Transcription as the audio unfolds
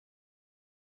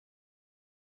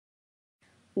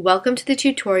Welcome to the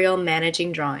tutorial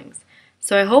Managing Drawings.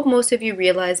 So I hope most of you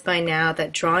realize by now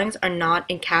that drawings are not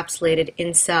encapsulated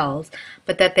in cells,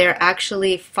 but that they are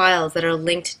actually files that are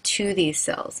linked to these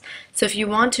cells. So if you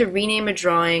want to rename a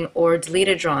drawing or delete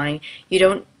a drawing, you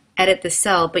don't edit the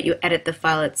cell, but you edit the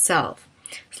file itself.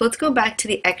 So let's go back to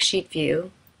the X sheet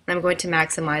view. I'm going to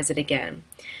maximize it again.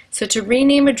 So to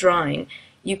rename a drawing,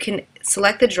 you can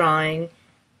select the drawing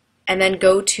and then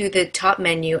go to the top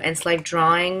menu and select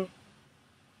Drawing,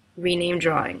 Rename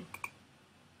Drawing.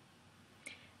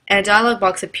 And a dialog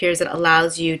box appears that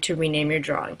allows you to rename your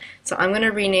drawing. So I'm going to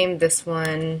rename this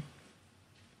one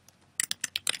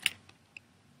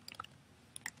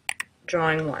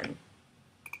Drawing 1.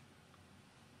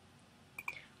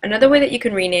 Another way that you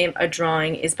can rename a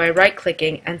drawing is by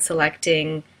right-clicking and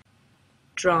selecting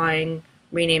Drawing,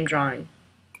 Rename Drawing.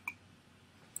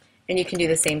 And you can do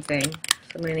the same thing.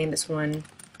 So I'm going to name this one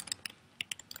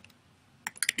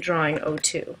Drawing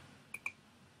 02.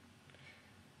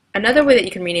 Another way that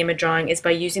you can rename a drawing is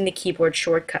by using the keyboard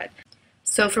shortcut.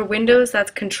 So for Windows, that's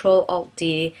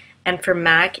Control-Alt-D, and for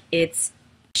Mac, it's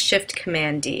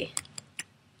Shift-Command-D.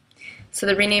 So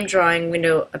the Rename Drawing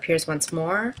window appears once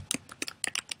more.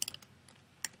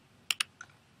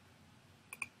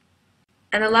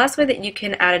 And the last way that you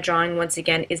can add a drawing once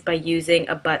again is by using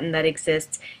a button that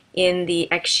exists in the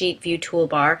X sheet view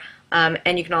toolbar,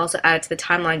 and you can also add it to the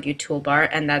timeline view toolbar,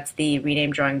 and that's the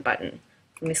Rename Drawing button.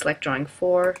 Let me select Drawing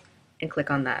 4 and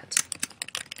click on that.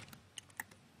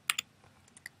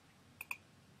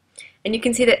 And you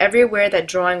can see that everywhere that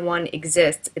Drawing 1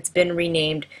 exists, it's been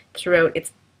renamed throughout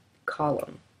its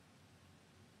column.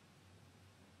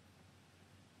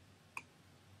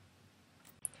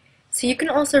 So you can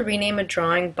also rename a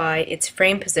drawing by its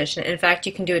frame position. In fact,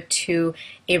 you can do it to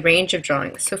a range of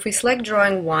drawings. So if we select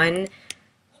Drawing 1,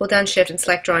 hold down Shift and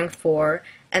select Drawing 4,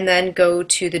 and then go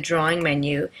to the Drawing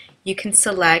menu, you can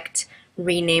select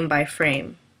Rename by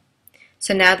Frame.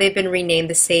 So now they've been renamed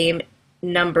the same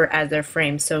number as their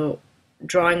frame. So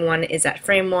Drawing 1 is at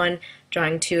Frame 1,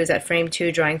 Drawing 2 is at Frame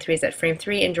 2, Drawing 3 is at Frame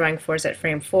 3, and Drawing 4 is at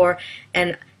Frame 4.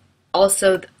 And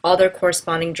also all their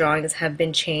corresponding drawings have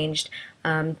been changed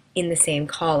in the same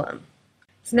column.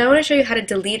 So now I want to show you how to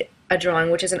delete a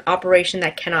drawing, which is an operation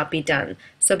that cannot be done.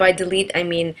 So by delete, I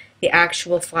mean the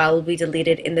actual file will be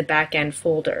deleted in the back-end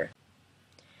folder.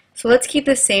 So let's keep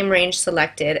the same range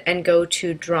selected and go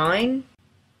to Drawing,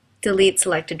 Delete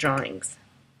Selected Drawings.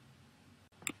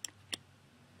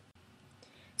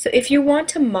 So if you want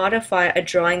to modify a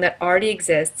drawing that already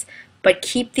exists but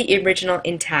keep the original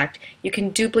intact, you can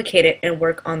duplicate it and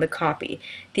work on the copy.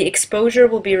 The exposure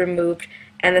will be removed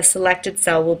and the selected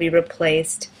cell will be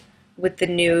replaced with the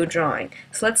new drawing.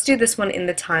 So let's do this one in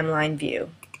the timeline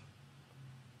view.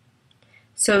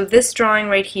 So this drawing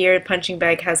right here, Punching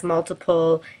Bag, has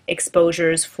multiple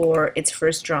exposures for its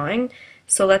first drawing.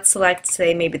 So let's select,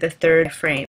 say, maybe the third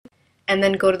frame. And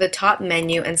then go to the top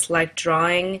menu and select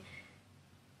Drawing,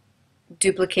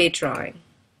 Duplicate Drawing.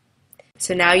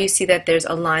 So now you see that there's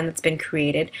a line that's been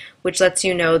created, which lets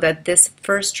you know that this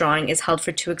first drawing is held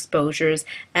for 2 exposures,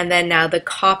 and then now the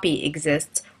copy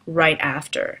exists right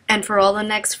after. And for all the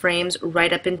next frames,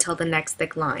 right up until the next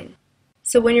thick line.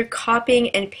 So when you're copying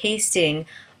and pasting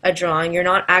a drawing, you're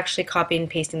not actually copying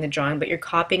and pasting the drawing, but you're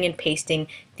copying and pasting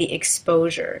the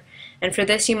exposure. And for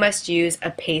this, you must use a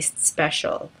paste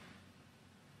special.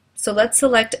 So let's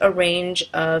select a range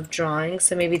of drawings,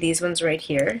 so maybe these ones right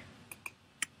here.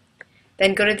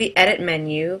 Then go to the Edit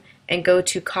menu and go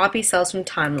to Copy Cells from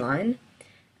Timeline.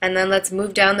 And then let's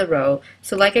move down the row.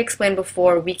 So like I explained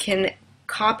before, we can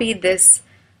copy this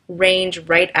range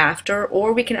right after,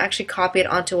 or we can actually copy it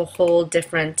onto a whole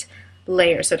different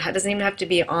layer. So it doesn't even have to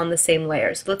be on the same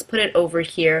layer. So let's put it over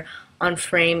here on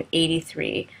frame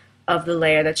 83 of the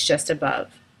layer that's just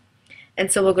above.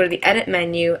 And so we'll go to the Edit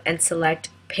menu and select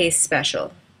Paste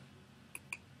Special.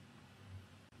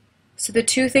 So the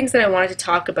two things that I wanted to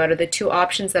talk about, or the two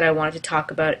options that I wanted to talk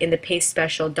about in the Paste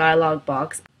Special dialog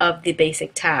box of the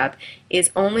Basic tab, is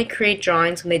only create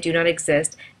drawings when they do not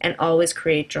exist and always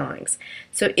create drawings.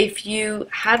 So if you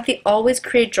have the always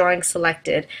create drawings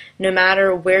selected, no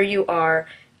matter where you are,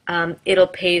 it'll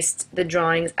paste the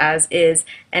drawings as is,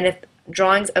 and if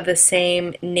drawings of the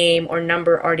same name or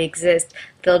number already exist,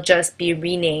 they'll just be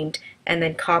renamed and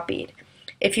then copied.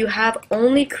 If you have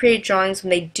only create drawings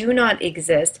when they do not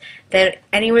exist, then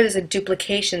anywhere there's a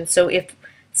duplication, so if,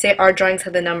 say, our drawings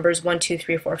have the numbers 1, 2,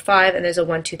 3, 4, 5, and there's a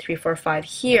 1, 2, 3, 4, 5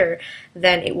 here,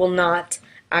 then it will not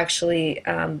actually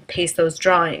paste those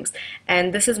drawings.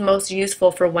 And this is most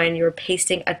useful for when you're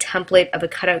pasting a template of a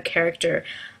cutout character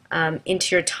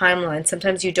into your timeline.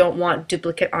 Sometimes you don't want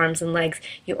duplicate arms and legs.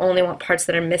 You only want parts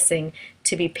that are missing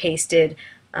to be pasted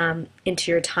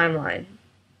into your timeline.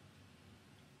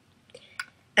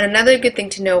 And another good thing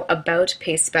to know about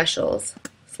paste specials,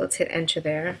 so let's hit enter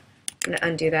there, I'm going to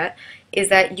undo that, is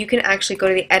that you can actually go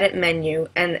to the edit menu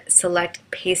and select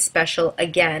paste special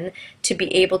again to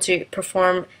be able to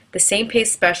perform the same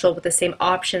paste special with the same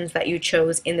options that you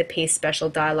chose in the paste special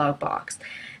dialog box.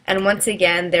 And once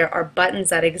again, there are buttons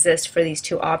that exist for these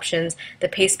two options. The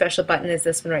paste special button is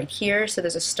this one right here, so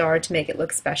there's a star to make it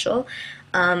look special.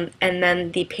 And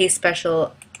then the paste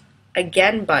special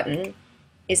again button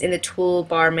is in the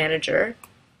toolbar manager.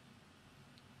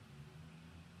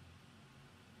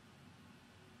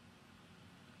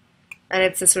 And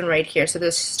it's this one right here, so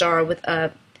there's a star with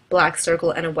a black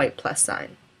circle and a white plus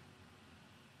sign.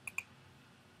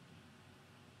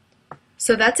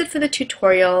 So that's it for the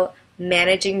tutorial,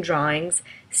 managing drawings.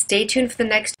 Stay tuned for the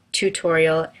next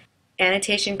tutorial,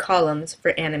 annotation columns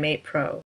for Animate Pro.